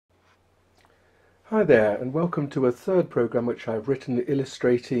Hi there, and welcome to a third program which I've written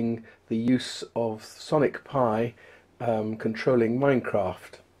illustrating the use of SonicPi controlling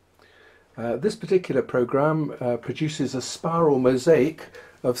Minecraft. This particular program produces a spiral mosaic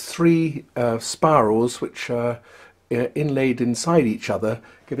of three spirals which are inlaid inside each other,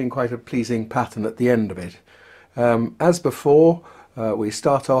 giving quite a pleasing pattern at the end of it. As before, we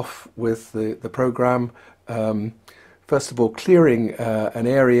start off with the program first of all clearing an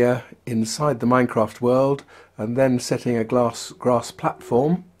area inside the Minecraft world and then setting a grass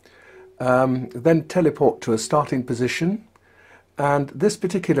platform, then teleport to a starting position. And this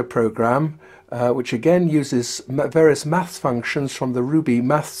particular program, which again uses various maths functions from the Ruby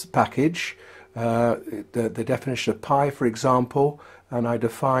maths package, the definition of pi, for example, and I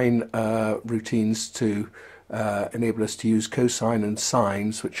define routines to enable us to use cosine and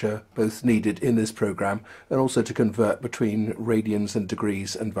sines, which are both needed in this program, and also to convert between radians and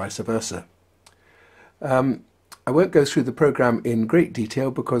degrees and vice versa. I won't go through the program in great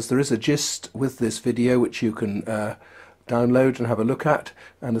detail because there is a gist with this video which you can download and have a look at,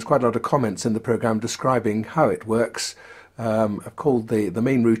 and there's quite a lot of comments in the program describing how it works. I've called the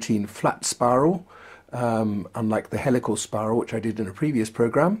main routine flat spiral, unlike the helical spiral which I did in a previous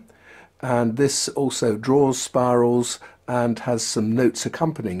program. And this also draws spirals and has some notes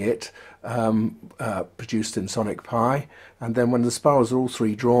accompanying it, produced in SonicPi. And then when the spirals are all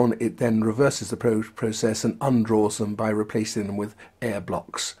three drawn, it then reverses the process and undraws them by replacing them with air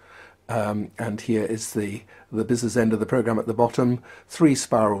blocks. And here is the business end of the program at the bottom. 3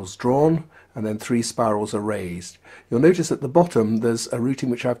 spirals drawn, and then 3 spirals erased. You'll notice at the bottom there's a routine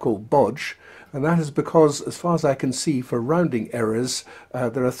which I've called bodge, and that is because, as far as I can see, for rounding errors,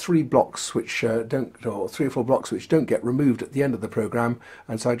 there are 3 blocks which don't, or 3 or 4 blocks which don't get removed at the end of the program,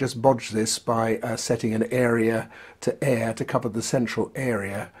 and so I just bodge this by setting an area to air to cover the central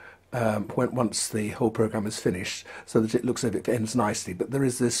area once the whole program is finished, so that it looks as if it ends nicely. But there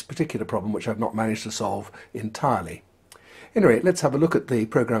is this particular problem which I've not managed to solve entirely. Anyway, let's have a look at the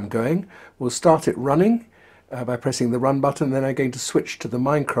program going. We'll start it running by pressing the run button. Then I'm going to switch to the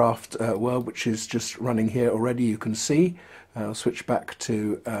Minecraft world, which is just running here already, you can see. I'll switch back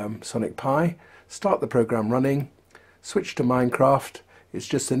to SonicPi, start the program running, switch to Minecraft. It's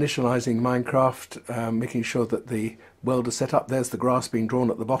just initializing Minecraft, making sure that the world is set up. There's the grass being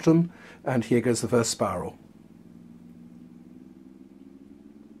drawn at the bottom, and here goes the first spiral.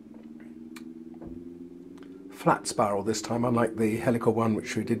 Flat spiral this time, unlike the helical one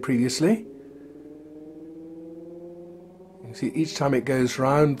which we did previously. You see, each time it goes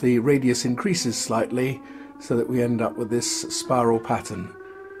round, the radius increases slightly, so that we end up with this spiral pattern.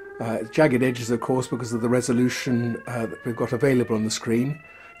 Jagged edges, of course, because of the resolution that we've got available on the screen.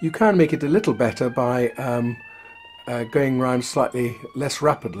 You can make it a little better by going round slightly less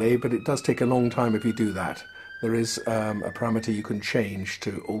rapidly, but it does take a long time if you do that. There is a parameter you can change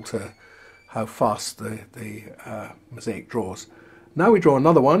to alter how fast the mosaic draws. Now we draw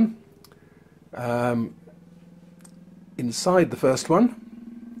another one inside the first one.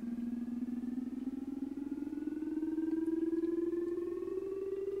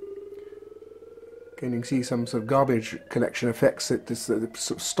 Again, you can see some sort of garbage collection effects. It just sort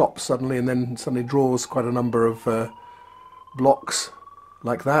of stops suddenly and then suddenly draws quite a number of blocks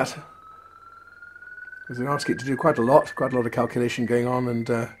like that. Because they ask it to do quite a lot of calculation going on and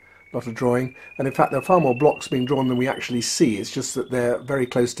a lot of drawing. And in fact, there are far more blocks being drawn than we actually see. It's just that they're very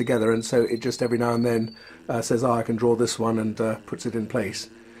close together, and so it just every now and then says, I can draw this one, and puts it in place.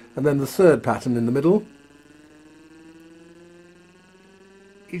 And then the third pattern in the middle.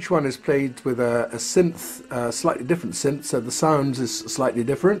 Each one is played with a synth, slightly different synth, so the sounds is slightly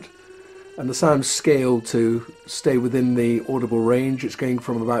different, and the sounds scale to stay within the audible range. It's going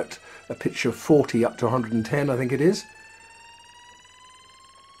from about a pitch of 40 up to 110, I think it is.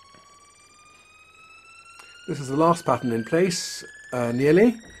 This is the last pattern in place,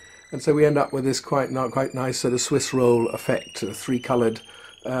 nearly, and so we end up with this quite nice sort of Swiss roll effect, 3 coloured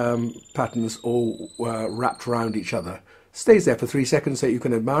patterns all wrapped around each other. Stays there for 3 seconds so you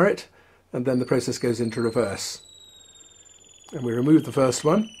can admire it, and then the process goes into reverse. And we remove the first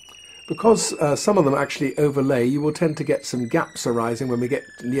one. Because some of them actually overlay, you will tend to get some gaps arising when we get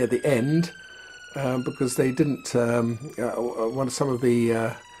near the end, because they didn't, some of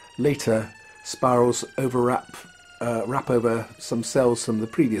the later spirals wrap over some cells from the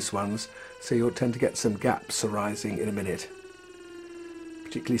previous ones, so you'll tend to get some gaps arising in a minute.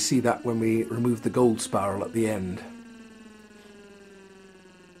 Particularly see that when we remove the gold spiral at the end.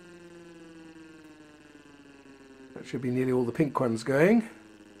 That should be nearly all the pink ones going.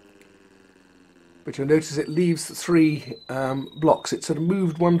 but you'll notice it leaves three blocks. It sort of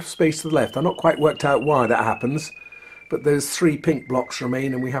moved one space to the left. I've not quite worked out why that happens, but those three pink blocks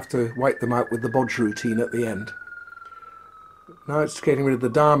remain and we have to wipe them out with the bodge routine at the end. Now it's getting rid of the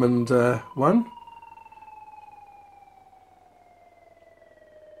diamond one.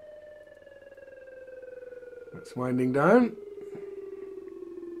 It's winding down.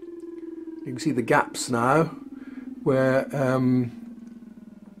 You can see the gaps now where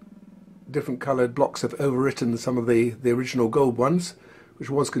different coloured blocks have overwritten some of the original gold ones, which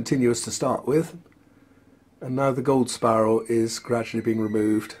was continuous to start with, and now the gold spiral is gradually being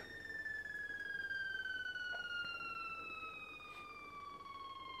removed.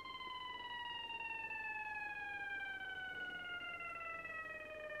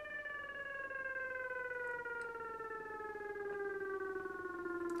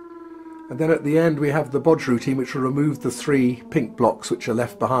 And then at the end we have the bodge routine, which will remove the three pink blocks which are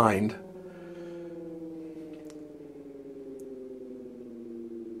left behind.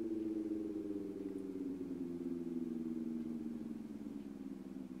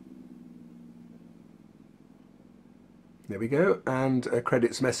 There we go, and a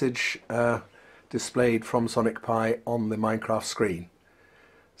credits message displayed from SonicPi on the Minecraft screen.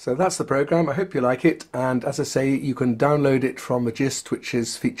 So that's the program. I hope you like it, and as I say, you can download it from the gist which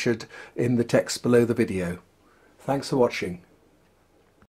is featured in the text below the video. Thanks for watching.